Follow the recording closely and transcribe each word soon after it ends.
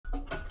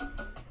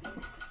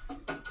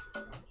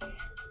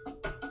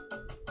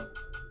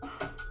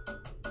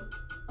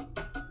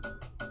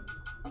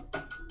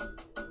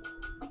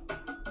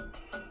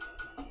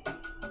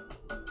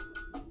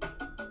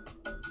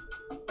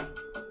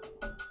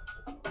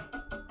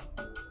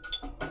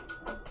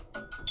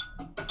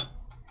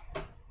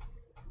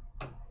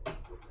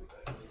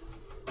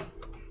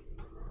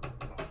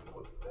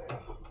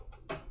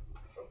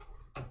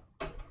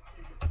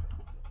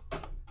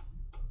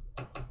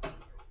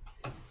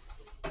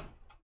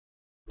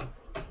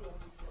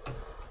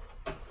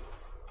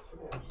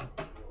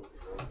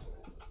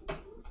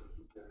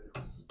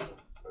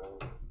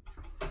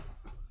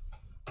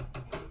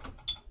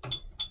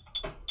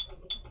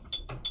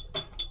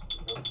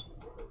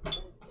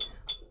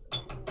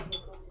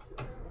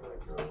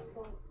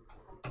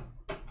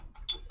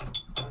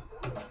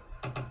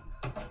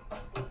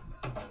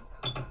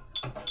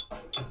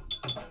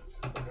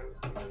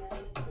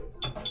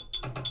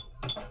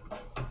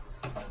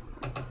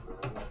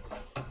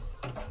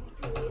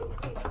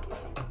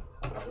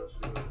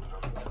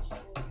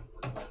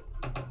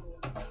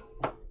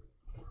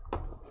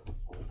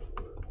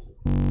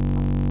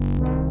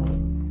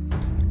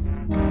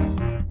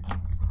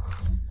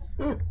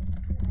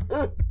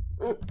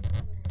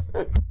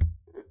Oh,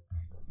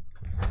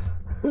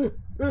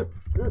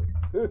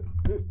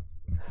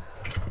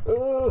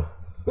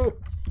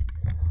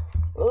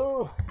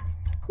 oh.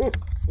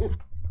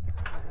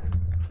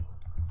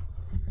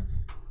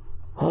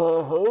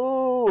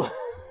 Oh,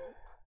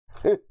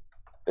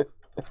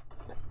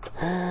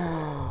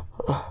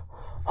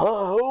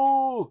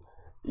 oh,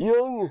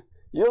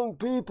 young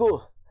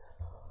people,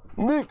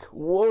 make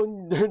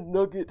one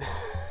nugget.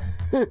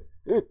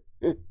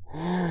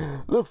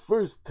 The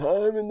first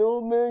time in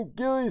Old Man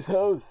Gillies'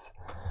 house.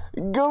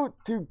 Go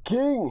to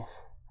King.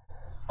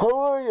 How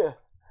are ya?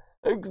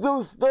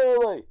 Exo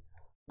Starlight.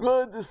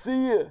 Glad to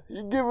see you.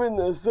 You're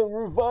giving us some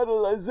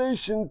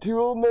revitalization to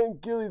Old Man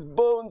Gillies'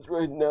 bones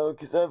right now,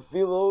 'cause I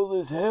feel old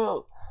as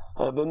hell.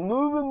 I've been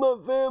moving my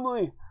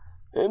family,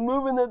 and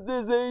moving at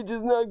this age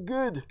is not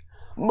good.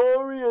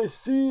 Mari, I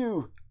see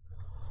you.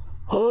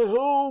 Hi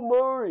ho,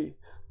 Mari.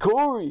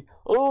 Corey,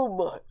 oh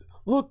my.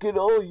 Look at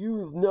all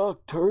you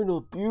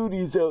nocturnal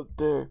beauties out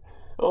there.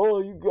 Oh,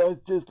 you guys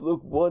just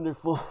look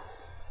wonderful.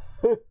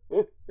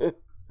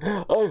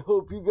 I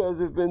hope you guys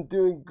have been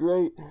doing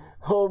great.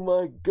 Oh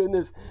my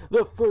goodness,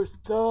 the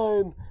first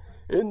time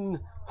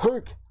in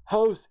Herc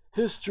House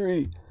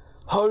history.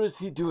 How does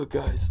he do it,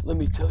 guys? Let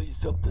me tell you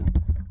something.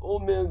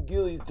 Old Man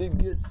Gillies did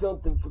get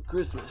something for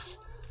Christmas.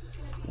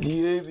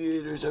 The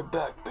aviators are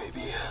back,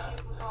 baby.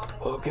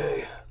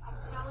 Okay,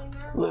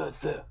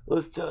 let's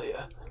tell you.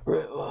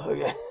 Right, well,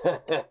 okay.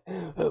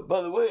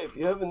 By the way, if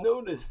you haven't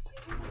noticed,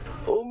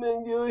 Old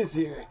Man Gillies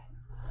here.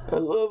 I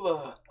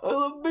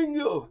love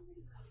bingo.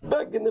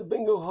 Back in the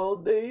bingo hall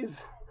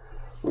days,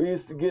 we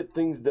used to get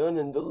things done,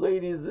 and the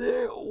ladies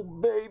there, oh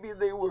baby,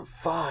 they were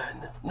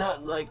fine.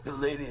 Not like the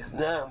ladies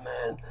now,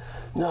 man.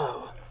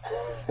 No.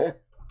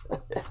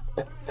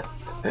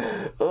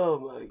 Oh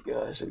my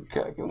gosh, I'm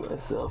cracking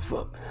myself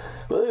up.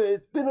 Well, anyway,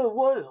 it's been a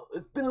while.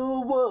 It's been a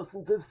little while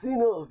since I've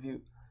seen all of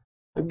you.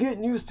 I'm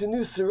getting used to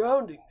new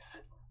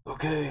surroundings.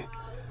 Okay?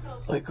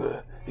 Like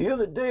the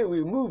other day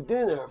we moved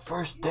in our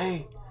first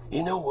day.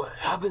 You know what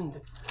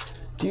happened?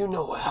 Do you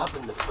know what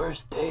happened the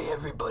first day,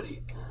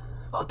 everybody?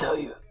 I'll tell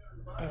you.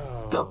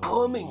 The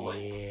plumbing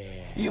went.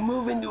 You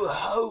move into a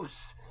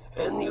house,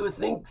 and you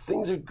think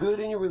things are good,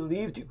 and you're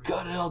relieved you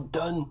got it all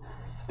done.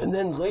 And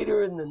then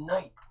later in the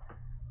night,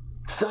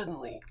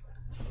 suddenly,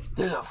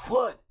 there's a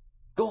flood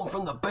going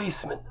from the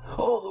basement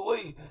all the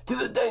way to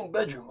the dang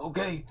bedroom,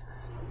 okay?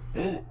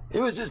 And it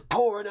was just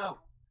pouring out.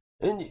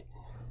 And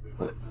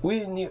I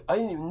didn't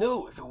even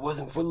know if it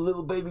wasn't for the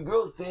little baby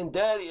girl saying,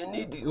 Daddy, I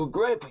need to go,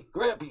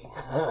 Grampy.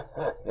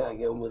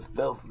 I almost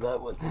fell for that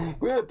one.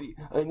 Grampy,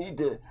 I need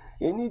to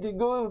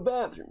go to the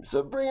bathroom,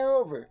 so bring her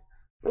over.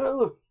 And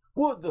look,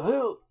 what the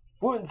hell?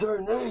 What in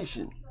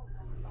tarnation?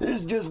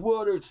 There's just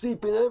water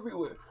seeping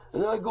everywhere.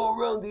 And I go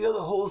around the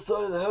other whole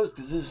side of the house,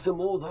 because this is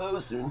some old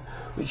house, and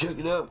we check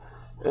it out.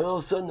 And all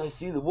of a sudden I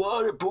see the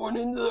water pouring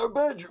into our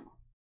bedroom.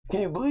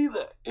 Can you believe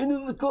that?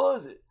 Into the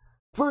closet.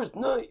 First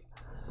night.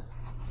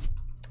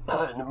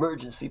 I had an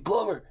emergency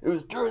plumber. It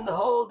was during the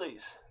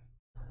holidays.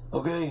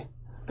 Okay?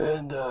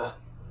 And,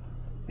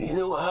 you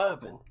know what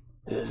happened?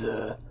 Is,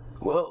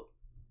 well,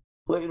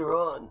 later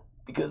on,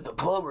 because the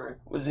plumber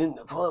was in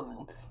the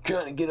plumbing,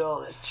 trying to get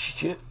all this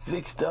shit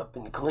fixed up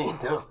and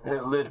cleaned up,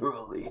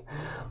 literally,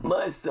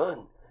 my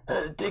son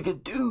had to take a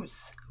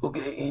deuce.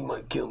 Okay, he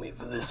might kill me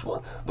for this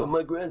one, but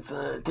my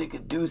grandson had to take a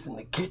deuce in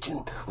the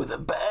kitchen with a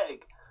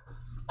bag.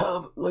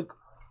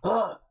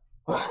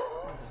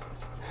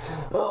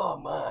 Oh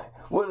my,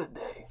 what a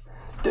day.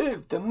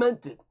 Dave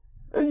Demented.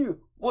 And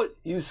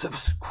you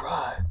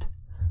subscribed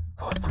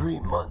for 3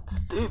 months.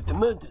 Dave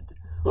Demented.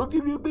 I'll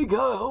give you a big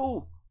high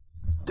ho.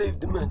 Dave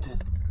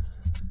Demented.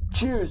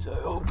 Cheers, I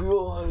hope you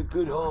all had a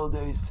good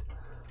holidays.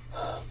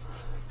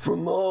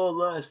 From all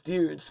last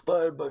year,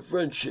 inspired by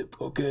friendship,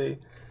 okay?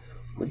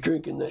 We're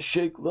drinking the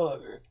Shake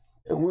Lager,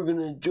 and we're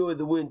gonna enjoy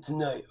the win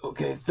tonight,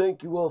 okay?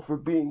 Thank you all for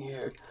being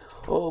here.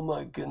 Oh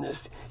my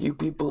goodness, you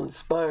people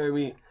inspire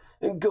me.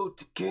 And go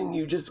to King,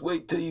 you just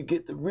wait till you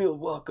get the real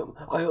welcome.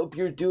 I hope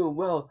you're doing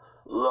well.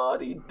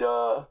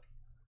 La-di-da.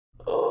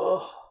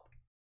 Oh,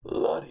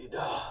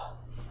 la-di-da.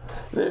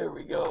 There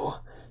we go.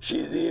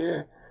 She's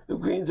here. The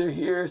queens are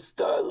here.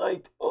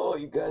 Starlight. Oh,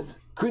 you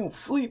guys couldn't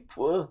sleep.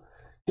 Well,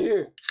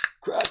 here,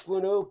 crack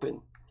one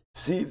open.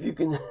 See if you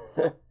can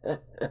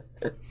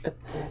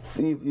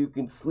see if you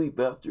can sleep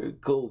after a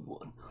cold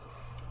one.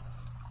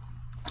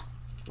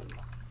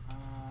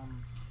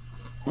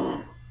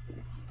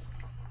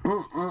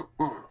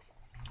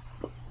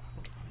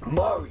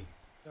 Mari,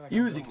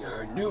 using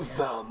her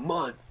newfound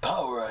mod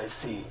power, I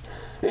see.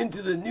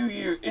 Into the new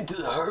year, into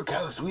the Herc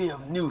house, we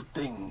have new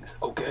things,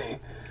 okay?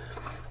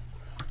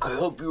 I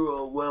hope you're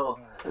all well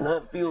and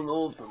not feeling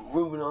old from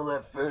moving all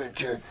that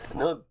furniture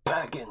and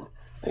unpacking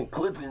and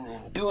clipping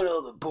and doing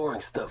all the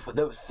boring stuff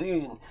without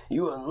seeing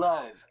you on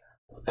live.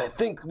 I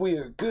think we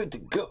are good to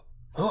go.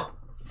 Huh?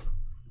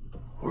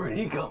 Where'd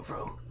he come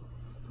from?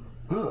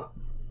 Huh?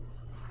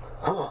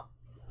 Huh?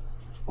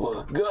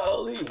 Well,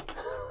 golly.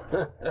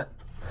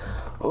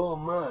 Oh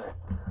my.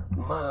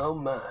 My, oh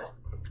my.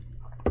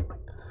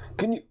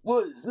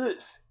 What is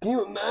this? Can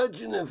you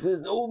imagine if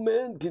an old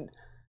man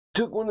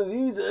took one of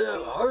these? I'd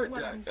have a heart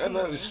attack. I'd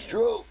have a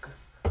stroke.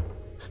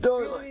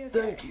 Starlight,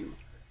 thank you.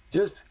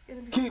 Just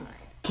keep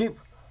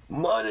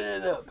modding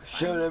it up,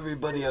 showing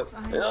everybody up.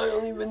 And I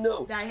don't even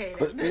know,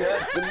 but we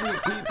have some new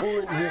people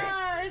in here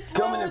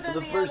coming in for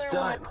the first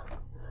time.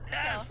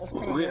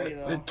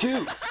 We're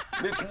two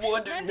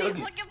McWonder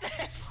Nugget.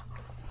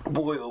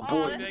 Boy, oh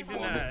boy,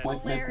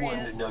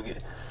 McWonder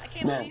Nugget.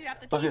 Man,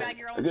 okay,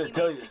 I gotta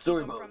tell you a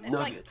story about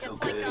nuggets,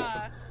 okay?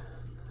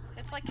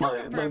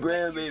 My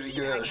grandbaby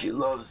girl, she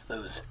loves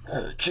those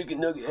chicken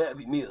nugget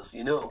Happy Meals,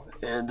 you know?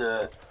 And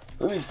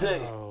let me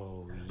say,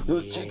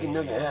 those chicken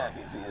nugget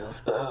Happy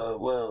Meals,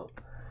 well,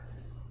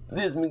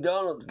 these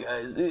McDonald's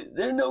guys,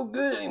 they're no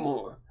good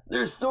anymore.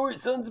 They're sorry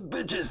sons of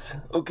bitches,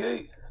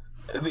 okay?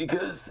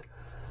 Because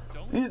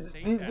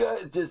these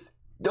guys just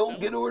don't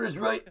get orders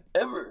right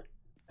ever.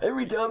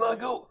 Every time I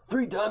go,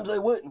 3 times I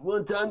went, and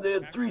one time they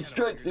had 3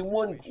 strikes in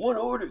one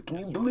order. Can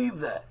you believe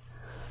that?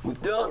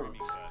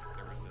 McDonald's.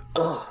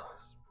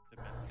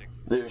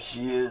 There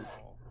she is.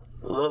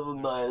 Love of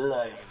my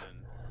life.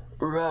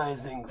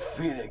 Rising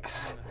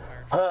Phoenix.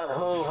 Hi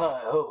ho, hi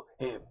ho.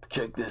 Hey,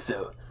 check this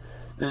out.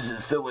 This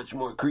is so much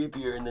more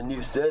creepier in the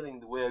new setting,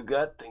 the way I've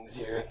got things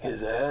here,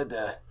 because I had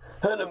to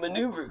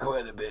maneuver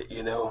quite a bit,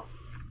 you know.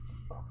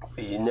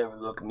 But you never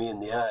look me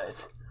in the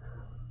eyes.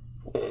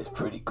 It's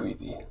pretty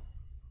creepy.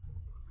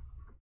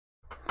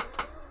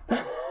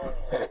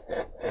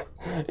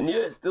 And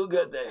yeah, I still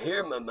got that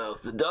hair in my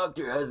mouth. The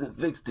doctor hasn't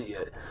fixed it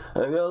yet.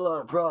 I got a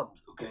lot of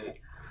problems, okay?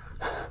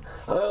 I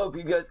hope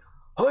you guys...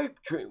 Hype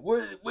train,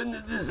 when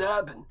did this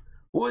happen?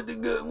 What the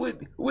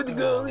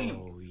golly?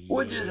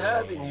 What just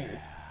happened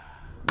here?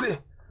 I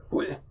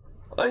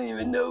didn't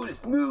even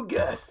notice. Moo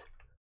gas.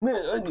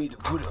 Man, I need to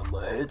put on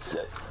my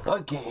headset.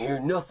 I can't hear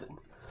nothing.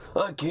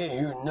 I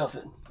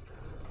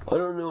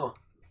don't know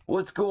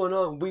what's going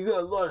on. We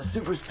got a lot of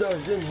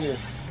superstars in here.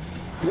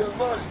 We got a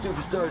lot of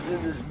superstars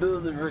in this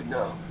building right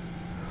now.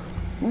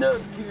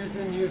 Navkeer's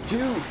in here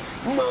too.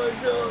 My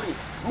golly,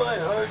 my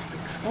heart's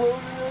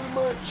exploding out of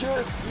my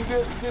chest. You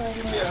guys are gonna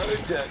give me a heart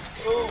attack.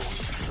 Oh,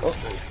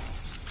 uh-oh.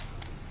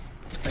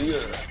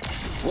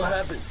 What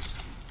happened?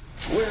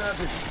 What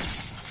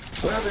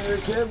happened to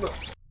the camera?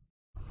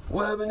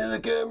 What happened to the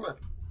camera?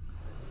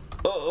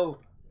 Uh-oh.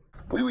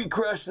 We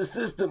crashed the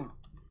system.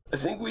 I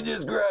think we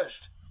just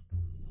crashed.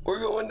 We're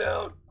going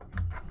down.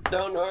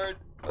 Down hard.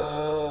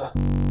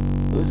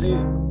 Let's see.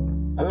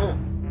 Huh?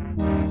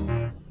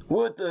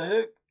 What the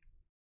heck?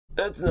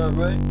 That's not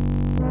right.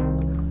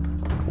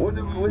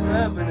 What's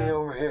happening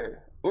over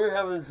here? We're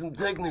having some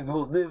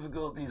technical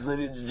difficulties,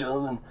 ladies and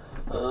gentlemen.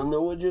 I don't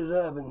know what just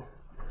happened.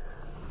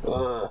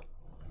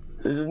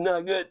 This is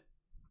not good.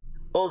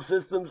 All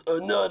systems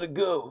are not a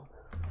go.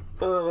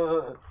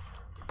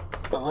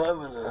 I'm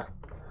having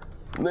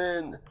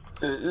man,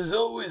 there's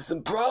always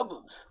some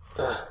problems.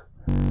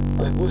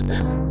 Like what?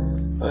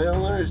 I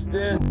don't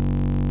understand.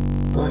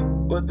 Like,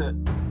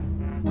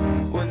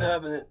 what's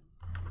happening?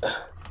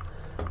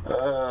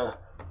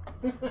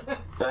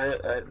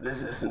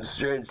 This is some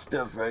strange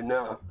stuff right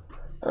now.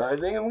 I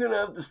think I'm gonna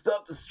have to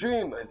stop the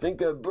stream. I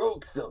think I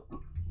broke something.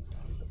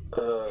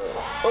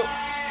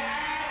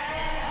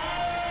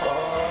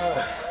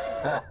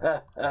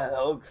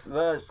 Hulk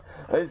smash.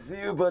 I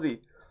see you,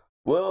 buddy.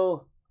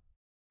 Well,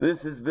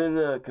 this has been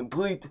a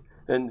complete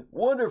and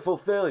wonderful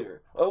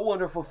failure. A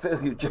wonderful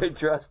failure, Jay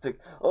Drastic.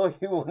 All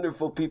you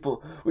wonderful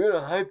people. We're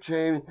on a hype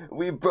train.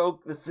 We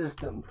broke the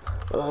system.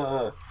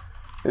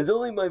 It's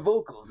only my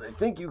vocals. I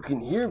think you can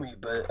hear me,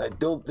 but I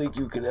don't think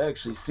you can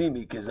actually see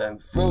me because I'm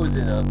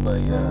frozen on my,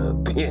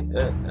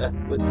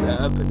 what's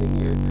happening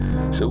here.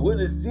 So what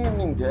is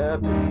seeming to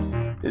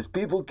happen is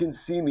people can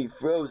see me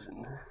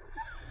frozen.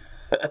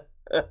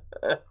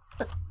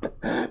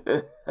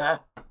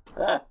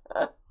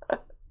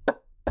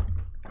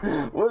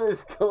 What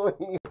is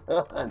going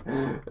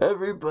on?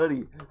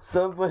 Everybody,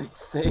 somebody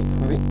save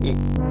me.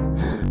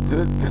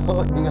 What's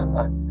going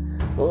on?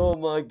 Oh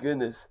my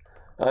goodness.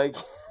 I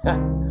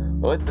can't.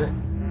 What the?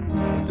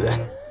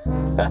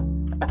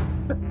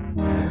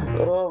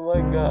 Oh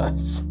my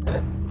gosh.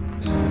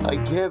 I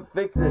can't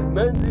fix it.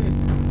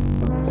 Menzies.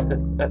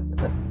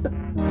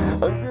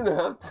 I'm gonna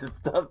have to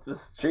stop the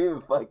stream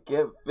if I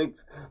can't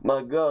fix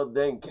my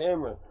goddamn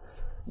camera.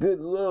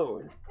 Good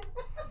lord.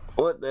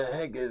 What the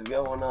heck is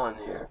going on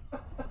here?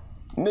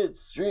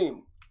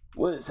 Midstream.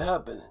 What is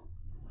happening?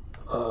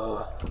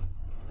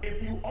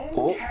 If you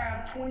only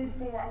have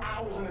 24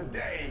 hours in a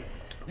day,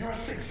 your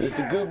success it's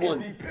a good one.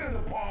 depends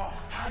upon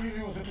how you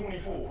use the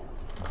 24.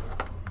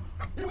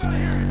 You gotta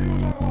hear it. People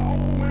talk about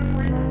Old Man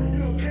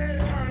Gillies, Ted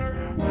Turner,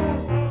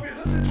 Warren Buffett.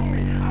 Listen to me.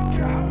 I don't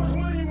care how much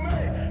money you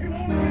make. You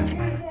only get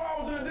 24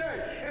 hours in a day.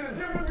 And the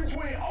difference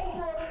between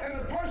Oprah and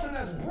the person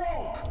that's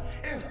broke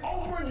is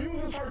Oprah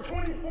uses her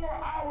 24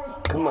 hours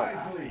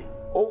wisely.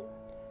 Oh.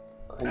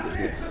 That's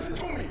it. Listen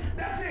to me.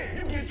 That's it.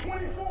 You get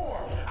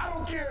 24. I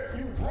don't care if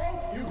you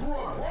broke, you grew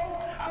up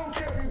broke. I don't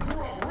care if you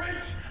grew up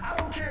rich. I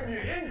don't care if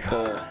you're in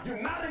college,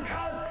 you're not in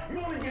college. You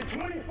only get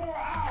 24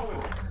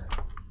 hours.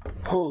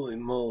 Holy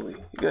moly.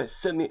 You guys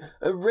sent me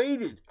a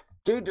rated.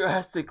 J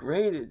Drastic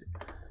rated.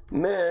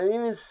 Man, I didn't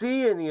even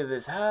see any of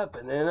this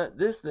happen, and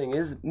this thing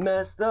is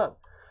messed up.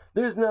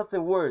 There's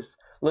nothing worse,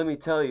 let me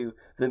tell you,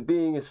 than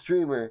being a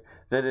streamer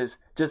that has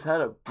just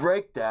had a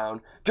breakdown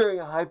during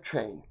a hype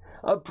train.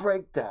 A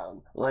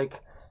breakdown.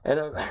 Like,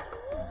 and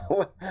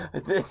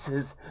this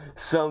is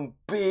some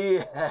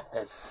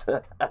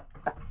BS.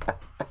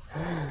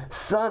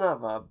 Son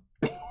of a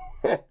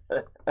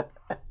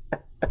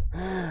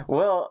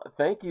Well,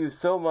 thank you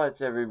so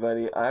much,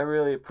 everybody. I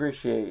really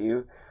appreciate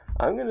you.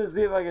 I'm going to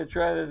see if I can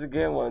try this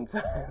again one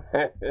time.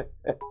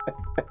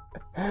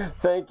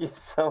 Thank you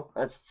so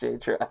much, J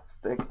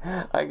Drastic.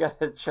 I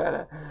gotta try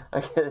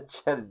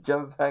to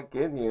jump back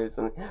in here or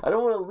something. I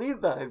don't want to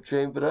leave the hype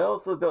train, but I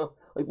also don't,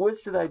 like, what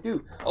should I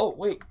do? Oh,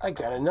 wait, I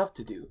got enough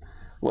to do.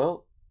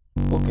 Well,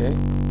 okay.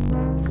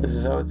 This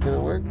is how it's going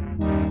to work.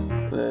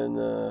 Then,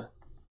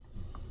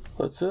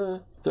 let's,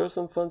 throw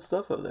some fun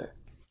stuff up there.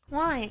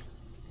 Why?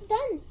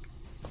 Done.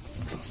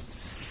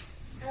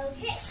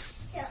 Okay,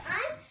 so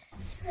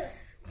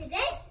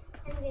today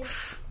I'm gonna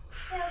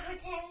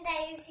pretend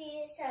that you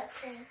see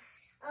something.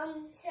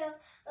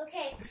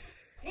 Okay.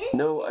 This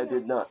No, I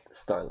did not,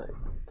 Starlight.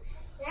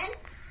 Then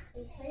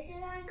we place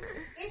it on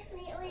just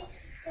neatly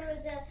so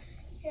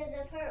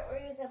the part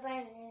where the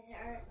button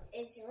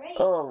is right.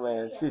 Oh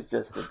man, she's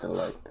just a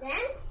delight.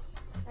 Then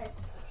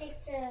let's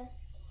take the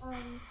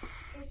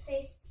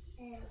toothpaste,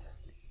 and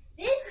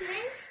this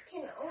mint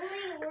can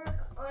only work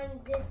on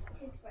this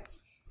toothbrush.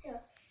 So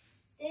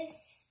this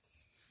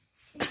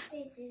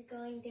toothpaste is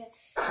going to.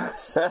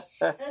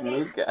 Okay.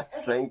 Lucas,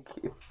 thank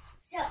you.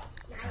 So now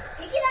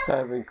pick it up.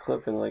 I've been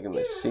clipping like a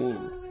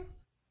machine.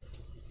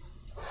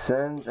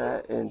 Send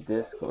that in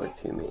Discord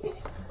to me.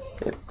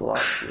 It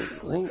blocks your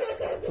link.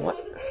 What?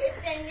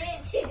 Send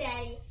it to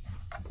Daddy.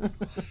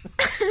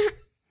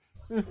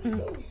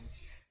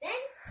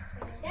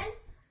 Then.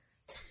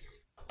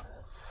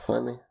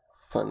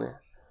 Funny.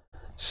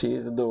 She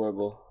is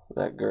adorable.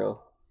 That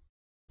girl.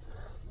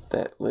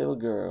 That little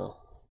girl.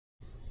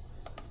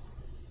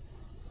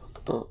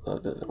 Oh,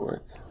 that doesn't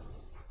work.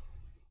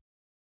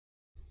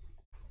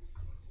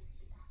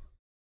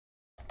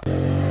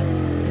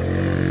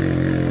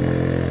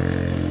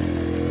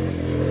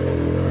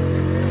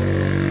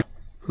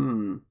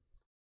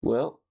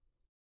 Well.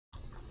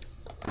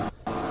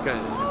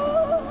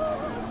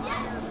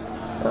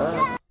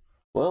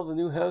 Well, the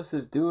new house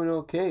is doing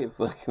okay if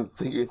I can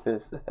figure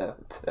this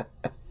out.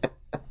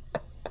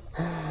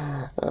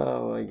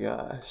 Oh my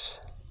gosh.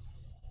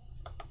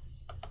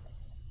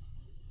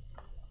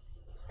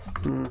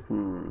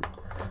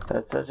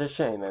 That's such a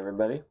shame,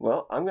 everybody.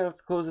 Well, I'm going to have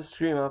to close the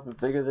stream up and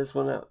figure this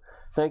one out.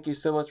 Thank you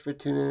so much for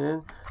tuning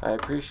in. I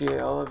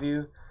appreciate all of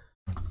you.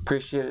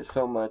 Appreciate it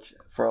so much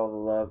for all the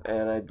love,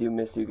 and I do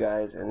miss you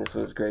guys, and this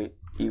was great,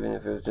 even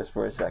if it was just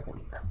for a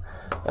second.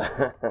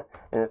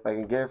 And if I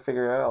can get it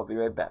figured out, I'll be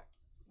right back.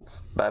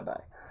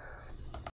 Bye-bye.